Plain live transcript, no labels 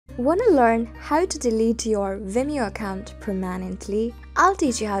Want to learn how to delete your Vimeo account permanently? I'll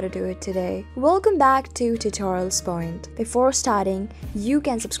teach you how to do it today. Welcome back to Tutorials Point. Before starting, you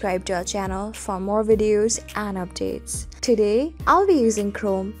can subscribe to our channel for more videos and updates. Today, I'll be using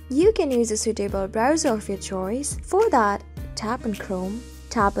Chrome. You can use a suitable browser of your choice. For that, tap on Chrome.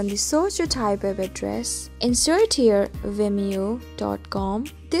 Tap on the search or type web address. Insert here vimeo.com.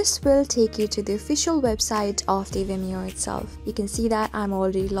 This will take you to the official website of the Vimeo itself. You can see that I'm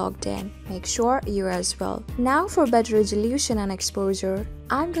already logged in. Make sure you are as well. Now for better resolution and exposure,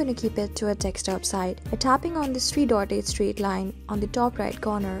 I'm going to keep it to a desktop site. By tapping on this 3.8 straight line on the top right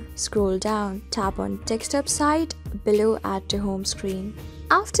corner, scroll down, tap on desktop site, below add to home screen.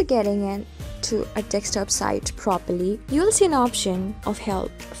 After getting in to a desktop site properly, you'll see an option of help.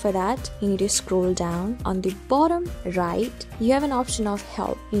 For that, you need to scroll down. On the bottom right, you have an option of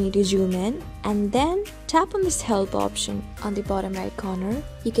help. You need to zoom in and then tap on this help option on the bottom right corner.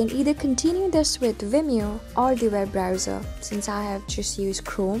 You can either continue this with Vimeo or the web browser. Since I have just used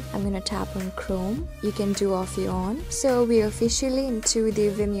Chrome, I'm going to tap on Chrome. You can do off your own. So we're officially into the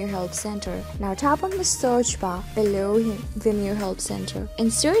Vimeo Help Center. Now tap on the search bar below Vimeo Help Center.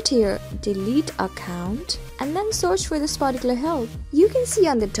 Insert here delete account and then search for this particular help. You can see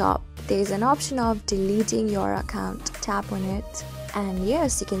on the top there's an option of deleting your account. Tap on it. And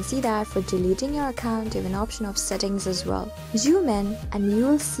yes, you can see that for deleting your account, you have an option of settings as well. Zoom in and you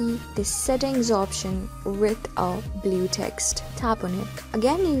will see the settings option with a blue text. Tap on it.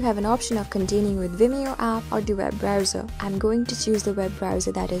 Again, you have an option of continuing with Vimeo app or the web browser. I'm going to choose the web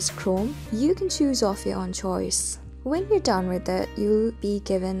browser, that is Chrome. You can choose of your own choice. When you're done with it, you'll be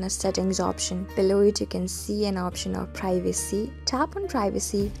given a settings option. Below it, you can see an option of privacy. Tap on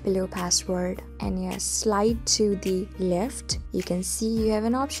privacy below password. And yes, slide to the left. You can see you have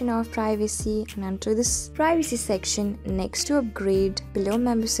an option of privacy. And under this privacy section, next to upgrade, below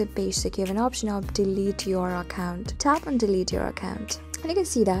membership basic, you have an option of delete your account. Tap on delete your account. And you can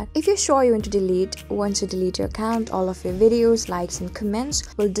see that if you're sure you want to delete, once you delete your account, all of your videos, likes and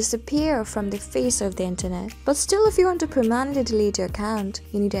comments will disappear from the face of the internet. But still, if you want to permanently delete your account,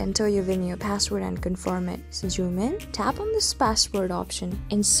 you need to enter your Vimeo password and confirm it. So zoom in, tap on this password option.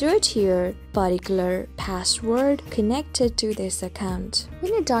 Insert here particular password connected to this account.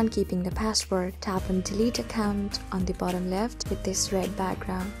 When you're done keeping the password, tap on delete account on the bottom left with this red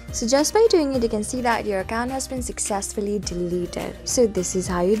background. So just by doing it, you can see that your account has been successfully deleted. So this is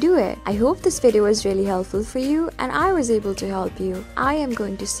how you do it. I hope this video was really helpful for you and I was able to help you. I am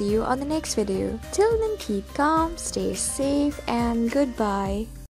going to see you on the next video. Till then, keep calm, stay safe, and goodbye.